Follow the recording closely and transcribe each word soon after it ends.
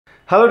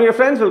Hello dear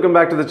friends, welcome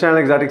back to the channel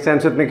Exotic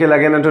Scents with Nikhil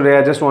again, and today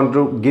I just want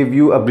to give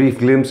you a brief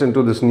glimpse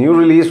into this new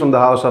release from the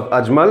house of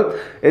Ajmal.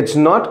 It's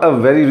not a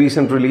very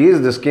recent release.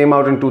 This came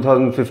out in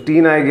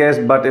 2015 I guess,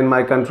 but in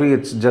my country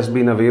it's just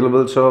been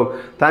available. So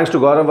thanks to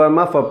Gaurav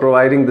Verma for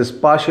providing this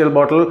partial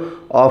bottle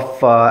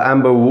of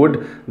Amber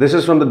Wood. This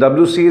is from the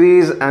W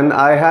series, and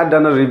I had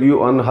done a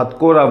review on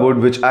Hatkora Wood,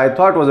 which I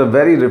thought was a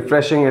very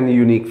refreshing and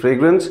unique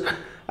fragrance.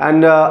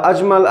 And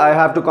Ajmal, I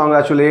have to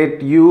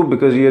congratulate you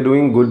because you're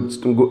doing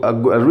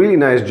a really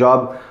nice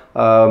job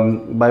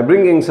by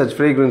bringing such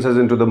fragrances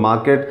into the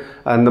market.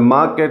 And the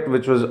market,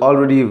 which was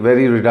already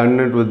very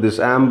redundant with this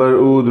amber,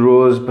 oud,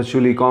 rose,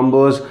 patchouli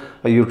combos,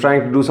 you're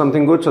trying to do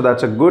something good, so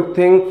that's a good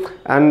thing.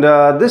 And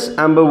this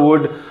amber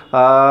wood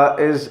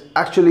is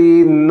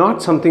actually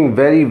not something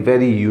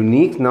very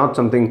unique, not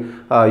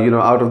something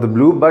out of the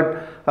blue,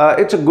 but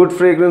it's a good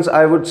fragrance,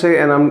 I would say,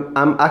 and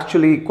I'm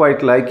actually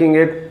quite liking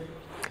it.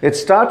 It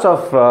starts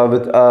off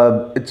with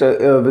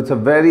a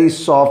very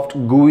soft,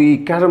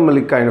 gooey,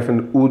 caramelly kind of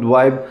an oud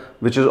vibe,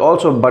 which is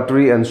also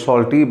buttery and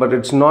salty, but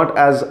it's not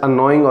as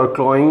annoying or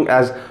cloying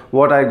as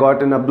what I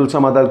got in Abdul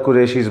Samad Al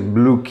Qureshi's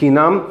Blue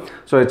Kinam.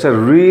 So it's a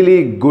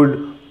really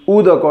good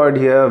oud accord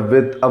here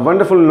with a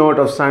wonderful note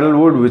of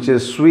sandalwood, which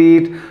is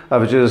sweet,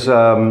 which is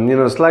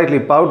slightly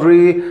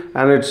powdery,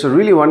 and it's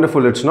really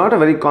wonderful. It's not a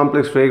very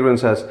complex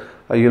fragrance as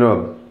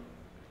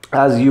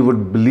you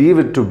would believe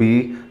it to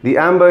be. The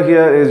amber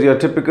here is your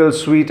typical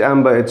sweet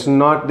amber. It's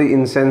not the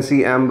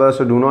incensey amber,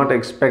 so do not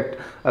expect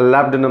a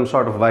labdanum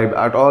sort of vibe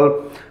at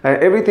all.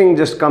 Everything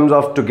just comes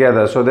off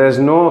together, so there's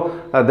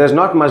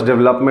not much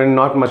development,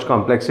 not much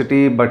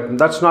complexity, but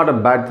that's not a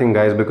bad thing,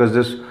 guys, because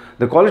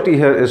the quality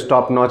here is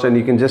top notch, and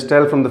you can just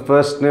tell from the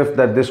first sniff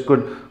that this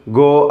could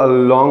go a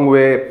long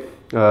way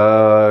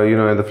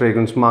in the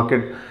fragrance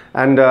market.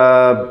 And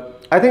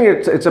I think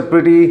it's a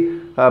pretty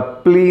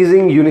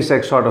pleasing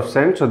unisex sort of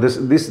scent. So this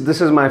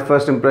is my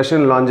first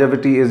impression.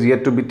 Longevity is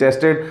yet to be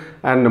tested,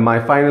 and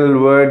my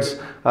final words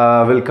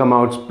will come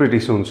out pretty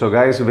soon, so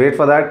guys, wait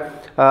for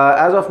that.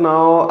 As of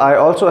now, I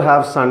also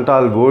have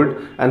Santal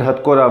Wood and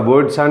Hatkora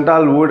Wood.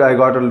 Santal Wood, I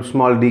got a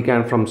small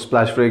decant from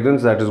Splash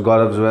Fragrance, that is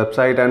Gaurav's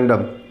website,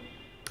 and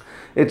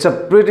it's a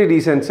pretty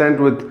decent scent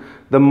with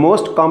the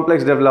most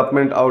complex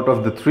development out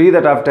of the three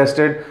that I've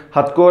tested.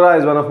 Hatkora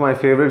is one of my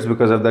favorites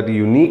because of that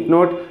unique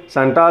note.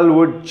 Santal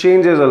Wood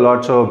changes a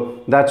lot,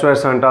 so that's where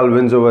Santal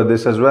wins over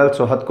this as well.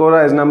 So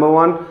Hatkora is number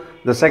one.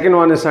 The second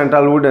one is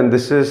Santal Wood, and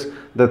this is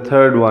the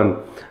third one.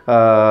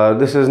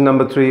 This is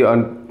number three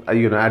on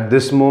at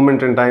this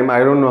moment in time. I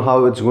don't know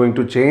how it's going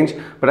to change,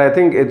 but I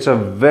think it's a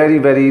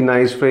very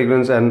nice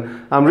fragrance,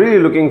 and I'm really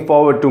looking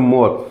forward to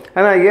more.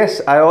 And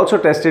I also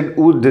tested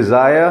Oud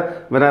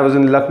Desire when I was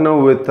in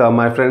Lucknow with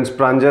my friends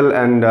Pranjal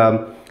and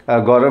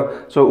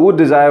Gaurav. So Oud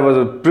Desire was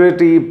a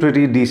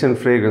pretty decent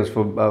fragrance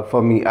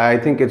for me. I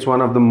think it's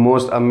one of the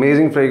most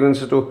amazing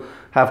fragrances to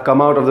have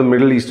come out of the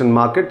Middle Eastern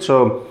market.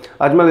 So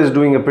Ajmal is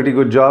doing a pretty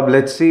good job.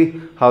 Let's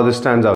see how this stands out.